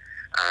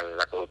a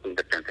la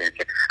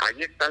independencia.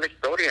 Ahí está la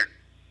historia.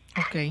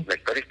 La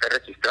historia está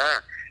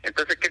registrada.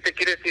 Entonces, ¿qué te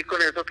quiere decir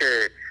con eso?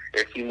 Que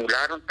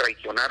simularon,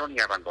 traicionaron y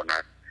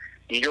abandonaron.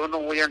 Y yo no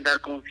voy a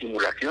andar con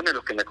simulaciones,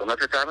 los que me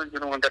conocen saben, yo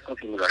no voy a andar con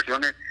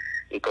simulaciones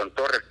y con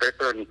todo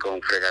respeto ni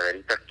con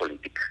fregaderitas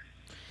políticas.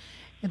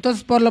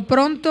 Entonces, por lo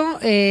pronto,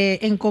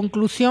 en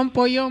conclusión,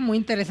 Pollo, muy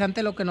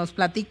interesante lo que nos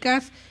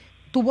platicas.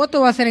 Tu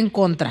voto va a ser en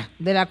contra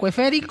del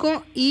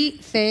acueférico y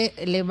se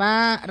le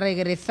va a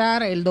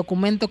regresar el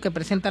documento que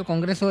presenta el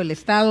Congreso del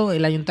Estado,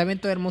 el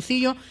Ayuntamiento de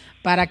Hermosillo,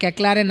 para que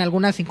aclaren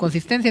algunas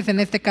inconsistencias.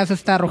 En este caso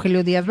está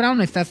Rogelio Díaz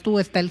Brown, estás tú,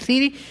 está el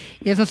CIRI,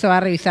 y eso se va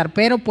a revisar.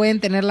 Pero pueden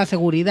tener la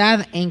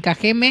seguridad en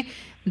Cajeme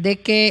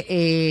de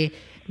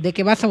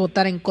que vas a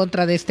votar en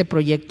contra de este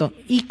proyecto.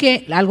 Y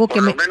que algo que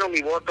por lo menos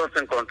mi voto es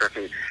en contra,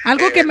 sí.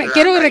 Algo que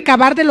quiero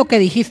recabar de lo que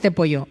dijiste,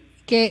 Pollo.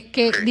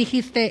 Que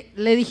dijiste,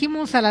 le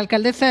dijimos a la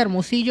alcaldesa de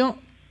Hermosillo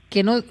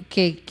que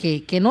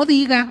no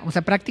diga, o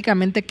sea,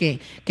 prácticamente que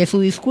su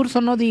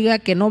discurso no diga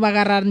que no va a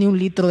agarrar ni un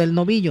litro del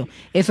novillo.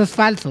 Eso es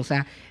falso, o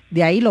sea,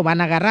 de ahí lo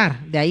van a agarrar,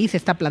 de ahí se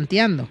está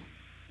planteando.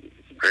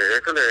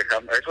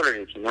 Eso le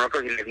dijimos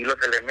nosotros y le di los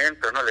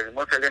elementos, ¿no? Le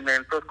dimos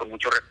elementos con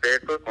mucho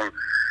respeto,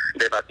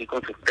 debatí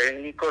con sus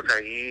técnicos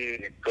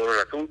ahí todo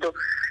el asunto,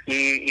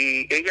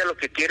 y ella lo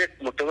que quiere,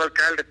 como todo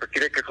alcalde, pues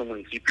quiere que su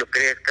municipio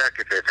crezca,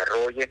 que se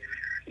desarrolle,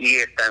 y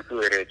está en su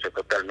derecho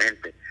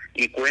totalmente,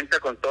 y cuenta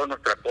con todo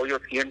nuestro apoyo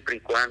siempre y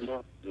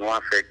cuando no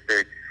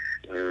afecte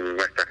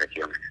nuestras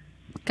regiones.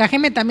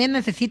 Cajeme también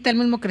necesita el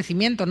mismo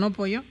crecimiento, ¿no,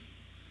 Pollo?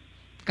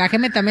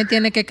 Cajeme también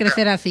tiene que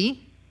crecer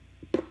así.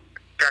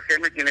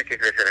 Cajeme tiene que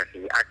crecer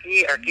así.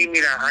 Aquí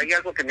mira, hay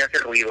algo que me hace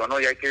ruido, ¿no?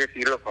 Y hay que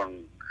decirlo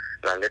con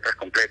las letras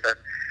completas.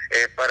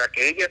 Para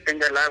que ella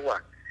tenga el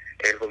agua,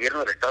 el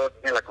gobierno del Estado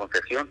tiene la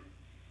concesión.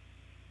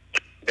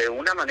 De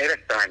una manera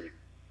extraña,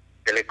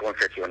 se le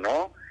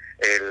concesionó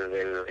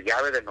el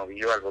llave del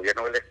novillo al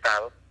gobierno del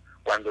Estado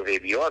cuando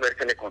debió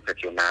habérsele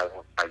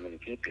concesionado al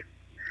municipio.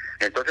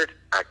 Entonces,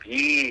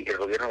 aquí el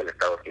gobierno del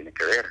Estado tiene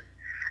que ver.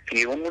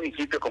 Si un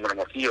municipio como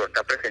Hermosillo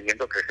está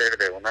pretendiendo crecer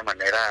de una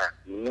manera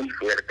muy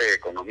fuerte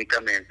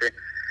económicamente,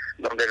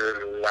 donde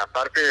la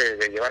parte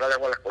de llevar al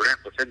agua a las colinas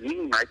pues es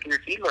mínima, hay que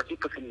decirlo así,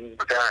 pues,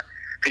 o sea,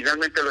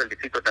 finalmente los del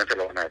distrito también se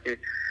lo van a decir.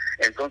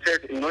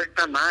 Entonces, no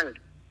está mal.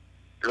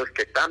 Lo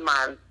que está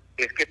mal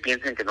es que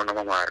piensen que no nos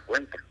vamos a dar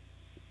cuenta.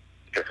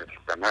 Eso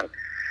está mal.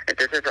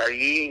 Entonces,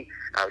 ahí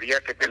habría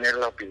que tener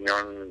la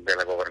opinión de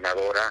la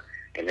gobernadora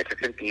en ese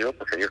sentido,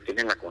 pues ellos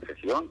tienen la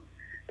concesión,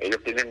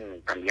 ellos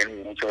tienen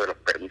también muchos de los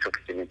permisos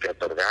que tienen que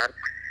otorgar.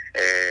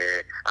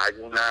 Hay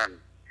una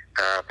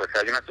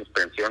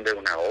suspensión de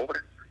una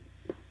obra.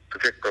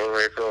 Entonces, todo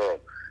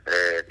eso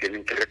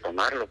tienen que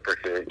retomarlo, pues,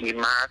 y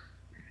más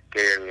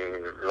que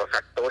los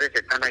actores que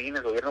están ahí en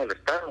el gobierno del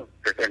Estado,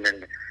 pues,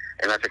 en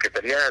la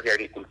Secretaría de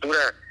Agricultura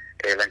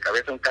la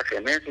encabeza un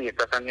KGMS y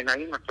está también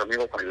ahí nuestro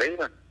amigo Juan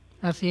Leiva.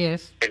 Así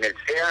es. En el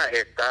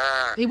CEA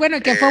está... Y bueno,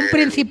 que fue un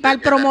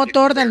principal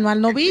promotor del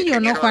Manuel Novillo,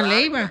 ¿no? Juan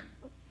Leiva.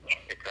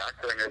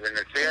 Exacto, en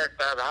el CEA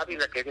está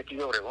Dávila, que es de aquí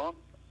de Obregón.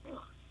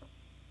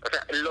 O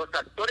sea, los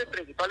actores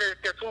principales de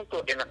este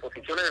asunto en las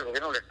posiciones del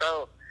gobierno del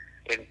Estado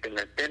en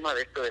el tema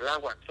de esto del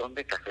agua son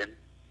de CAFEM.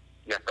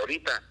 Y hasta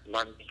ahorita no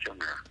han dicho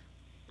nada.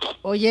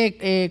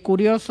 Oye,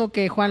 curioso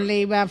que Juan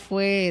Leiva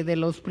fue de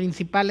los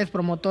principales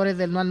promotores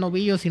del Manuel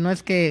Novillo, si no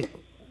es que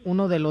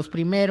uno de los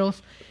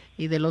primeros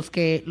y de los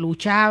que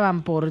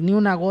luchaban por ni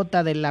una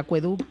gota del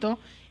acueducto,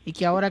 y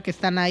que ahora que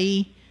están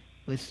ahí,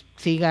 pues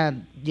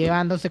sigan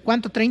llevándose,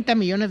 ¿cuánto? 30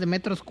 millones de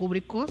metros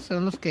cúbicos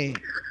son los que...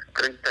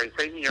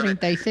 36 millones.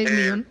 36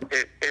 millones.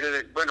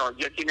 Bueno,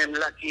 yo aquí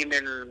en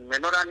el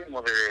menor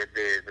ánimo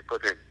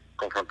de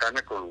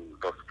confrontarme con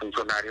los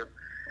funcionarios,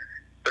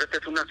 pero este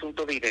es un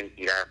asunto de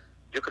identidad.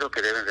 Yo creo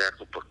que deben de dar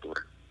su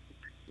postura.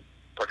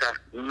 O sea,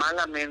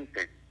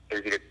 malamente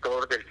el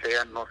director del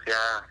CEA no se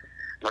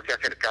ha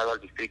acercado al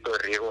distrito de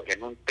riego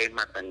en un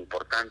tema tan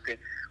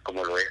importante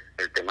como lo es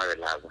el tema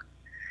del agua.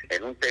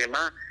 En un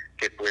tema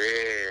que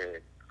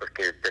puede, pues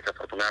que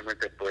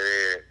desafortunadamente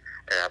puede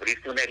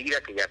abrirse una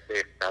herida que ya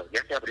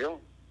se abrió.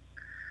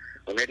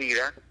 Una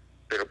herida,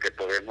 pero que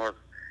podemos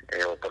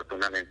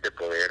oportunamente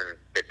poder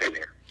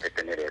detener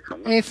eso,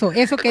 ¿no?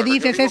 Eso que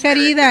dices, esa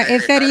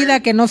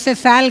herida que no se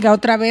salga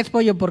otra vez,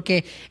 Pollo,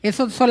 porque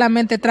eso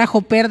solamente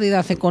trajo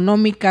pérdidas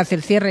económicas,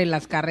 el cierre de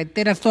las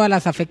carreteras, todas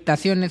las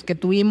afectaciones que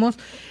tuvimos.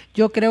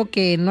 Yo creo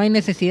que no hay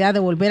necesidad de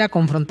volver a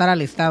confrontar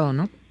al Estado,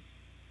 ¿no?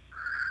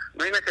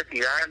 No hay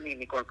necesidad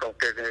ni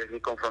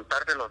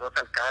confrontar de los dos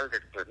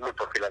alcaldes, pues no,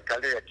 porque el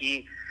alcalde de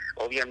aquí,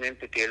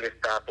 obviamente que él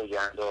está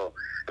apoyando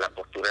la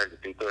postura del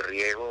distrito de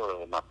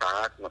riego,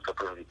 MAPAC,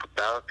 nosotros los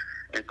diputados.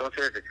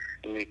 Entonces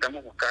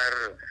necesitamos buscar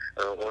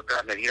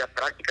otra medida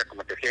práctica,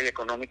 como te decía, y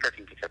económica,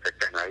 sin que se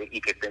afecte a nadie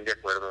y que estén de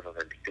acuerdo los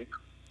del distrito.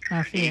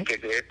 Así es.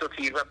 Que esto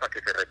sirva para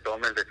que se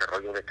retome el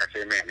desarrollo de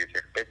CACM en ese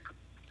aspecto.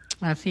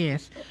 Así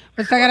es.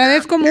 Pues te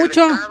agradezco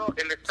mucho.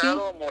 El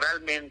Estado, ¿sí?,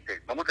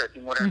 moralmente, vamos a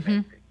decir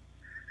moralmente,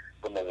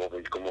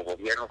 como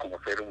gobierno,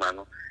 como ser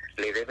humano,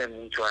 le debe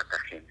mucho a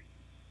CACM.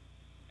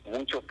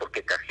 Mucho,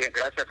 porque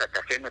gracias a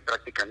CACM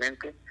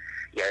prácticamente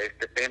y a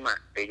este tema,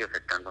 ellos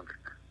están donde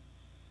están.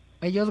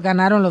 ¿Ellos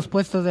ganaron los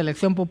puestos de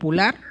elección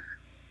popular?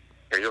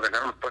 Ellos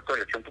ganaron los puestos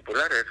de elección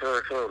popular,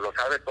 eso lo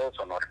sabe todo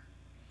Sonora.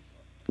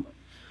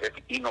 Es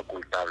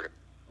inocultable.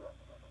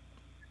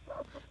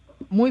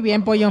 Muy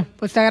bien, Pollo.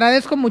 Pues te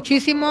agradezco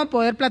muchísimo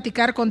poder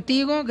platicar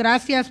contigo.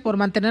 Gracias por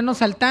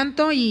mantenernos al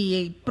tanto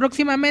y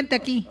próximamente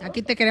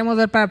aquí te queremos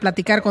ver para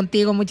platicar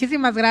contigo.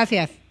 Muchísimas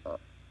gracias.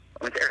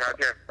 Muchas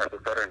gracias, a tus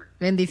órdenes.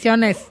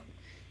 Bendiciones.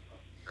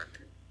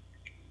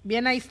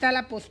 Bien, ahí está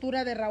la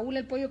postura de Raúl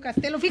El Pollo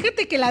Castelo.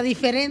 Fíjate que la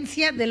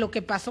diferencia de lo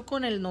que pasó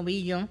con el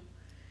Novillo,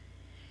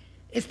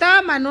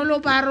 estaba Manolo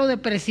Barro de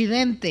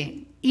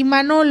presidente y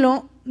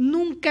Manolo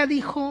nunca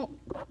dijo,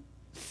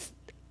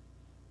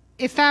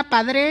 estaba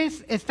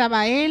Padres,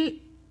 estaba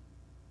él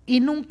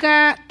y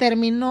nunca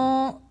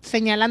terminó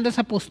señalando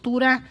esa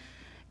postura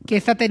que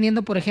está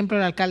teniendo, por ejemplo,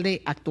 el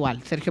alcalde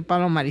actual, Sergio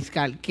Pablo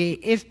Mariscal, que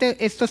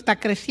esto está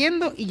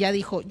creciendo y ya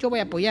dijo, yo voy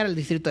a apoyar al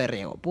distrito de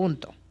riego,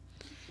 punto.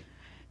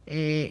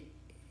 El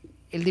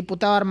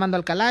diputado Armando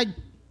Alcalá,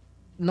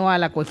 no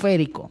al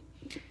acueférico,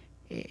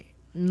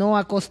 no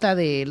a costa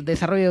del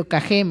desarrollo de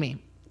CAGM,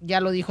 ya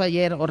lo dijo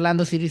ayer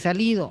Orlando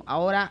Cirizalido.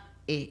 Ahora,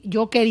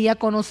 yo quería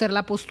conocer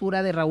la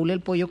postura de Raúl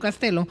El Pollo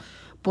Castelo,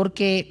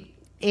 porque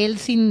él,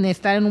 sin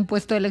estar en un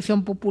puesto de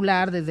elección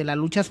popular desde la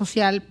lucha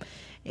social,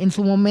 en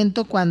su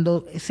momento,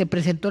 cuando se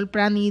presentó el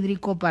plan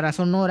hídrico para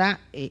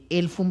Sonora,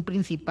 él fue un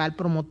principal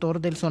promotor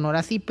del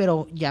Sonora, sí,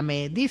 pero ya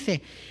me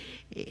dice,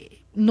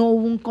 no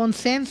hubo un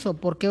consenso,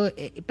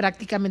 porque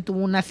prácticamente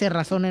hubo una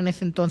cerrazón en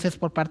ese entonces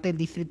por parte del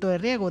distrito de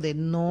riego, de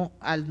no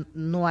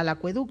al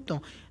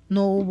acueducto.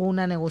 No hubo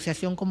una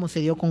negociación como se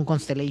dio con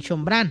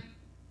Constellation Brand.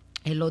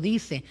 Él lo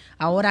dice.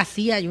 Ahora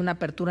sí hay una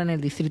apertura en el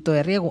distrito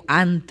de riego,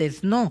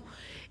 antes no.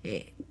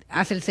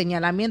 Hace el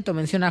señalamiento,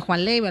 menciona a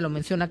Juan Leiva, lo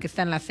menciona que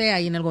está en la CEA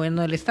y en el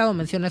gobierno del estado,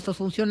 menciona a estos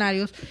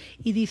funcionarios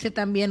y dice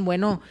también,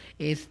 bueno,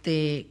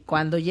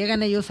 cuando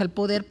llegan ellos al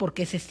poder, ¿por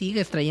qué se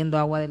sigue extrayendo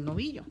agua del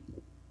Novillo?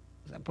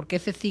 O sea, ¿por qué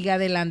se sigue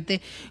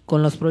adelante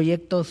con los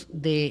proyectos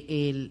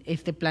de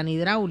este plan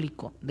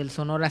hidráulico del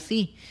Sonora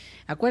sí?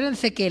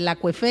 Acuérdense que el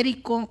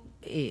acueférico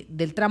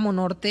del tramo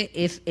norte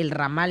es el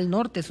ramal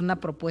norte, es una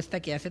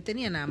propuesta que ya se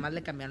tenía, nada más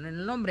le cambiaron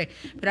el nombre,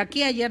 pero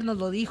aquí ayer nos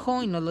lo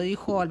dijo, y nos lo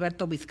dijo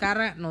Alberto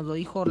Vizcarra, nos lo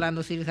dijo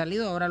Orlando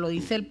Cirizalido, ahora lo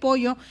dice el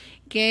Pollo,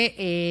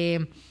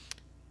 que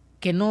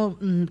no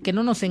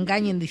nos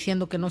engañen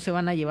diciendo que no se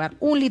van a llevar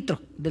un litro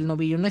del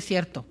Novillo, no es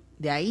cierto,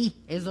 de ahí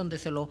es donde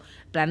se lo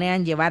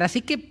planean llevar,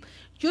 así que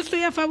yo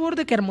estoy a favor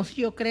de que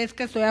Hermosillo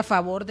crezca, estoy a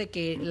favor de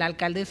que la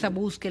alcaldesa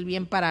busque el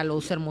bien para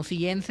los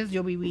hermosillenses.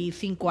 Yo viví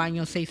 6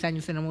 años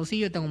en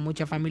Hermosillo, tengo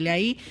mucha familia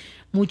ahí.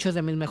 muchos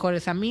de mis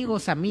mejores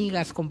amigos,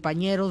 amigas,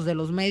 compañeros de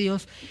los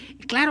medios.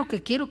 Claro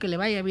que quiero que le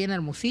vaya bien a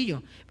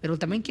Hermosillo, pero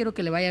también quiero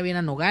que le vaya bien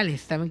a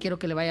Nogales, también quiero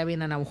que le vaya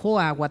bien a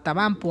Navojoa, a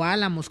Guatabampo, a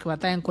Álamos, que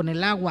batallan con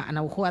el agua, a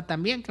Navojoa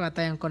también, que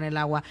batallan con el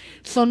agua.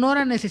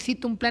 Sonora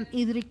necesita un plan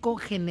hídrico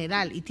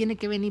general y tiene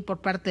que venir por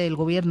parte del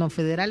gobierno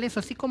federal, eso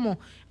así como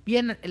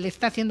bien le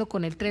está haciendo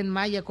con el Tren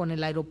Maya, con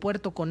el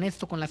aeropuerto, con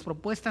esto, con las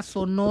propuestas.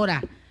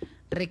 Sonora,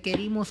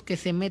 requerimos que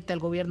se meta el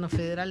gobierno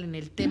federal en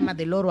el tema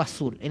del oro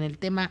azul, en el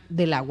tema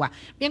del agua.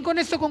 Bien, con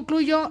esto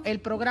concluyo el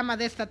programa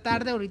de esta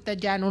tarde. Ahorita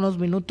ya en unos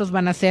minutos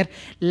van a hacer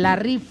la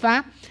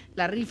rifa.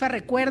 La rifa,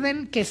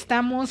 recuerden que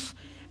estamos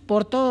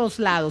por todos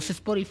lados: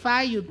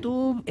 Spotify,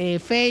 YouTube,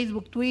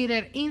 Facebook,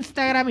 Twitter,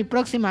 Instagram y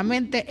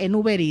próximamente en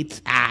Uber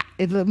Eats.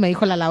 Eso me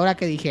dijo la Laura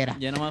que dijera.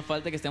 Ya no más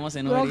falta que estemos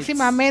en Uber Eats.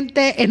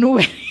 Próximamente en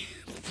Uber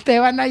Eats te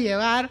van a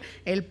llevar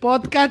el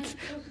podcast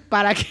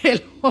para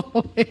que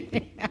lo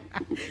vea.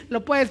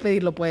 Lo puedes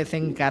pedir, lo puedes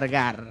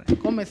encargar.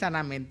 Come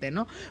sanamente,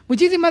 ¿no?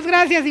 Muchísimas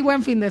gracias y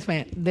buen fin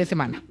de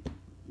semana.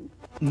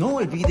 No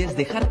olvides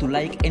dejar tu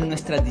like en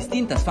nuestras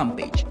distintas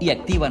fanpage y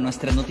activa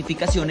nuestras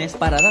notificaciones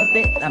para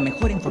darte la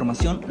mejor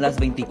información las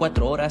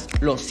 24 horas,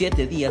 los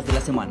 7 días de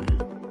la semana.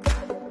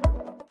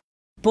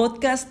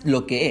 Podcast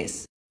Lo que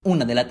es,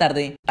 1 de la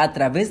tarde, a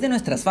través de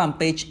nuestras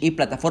fanpage y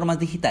plataformas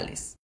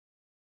digitales.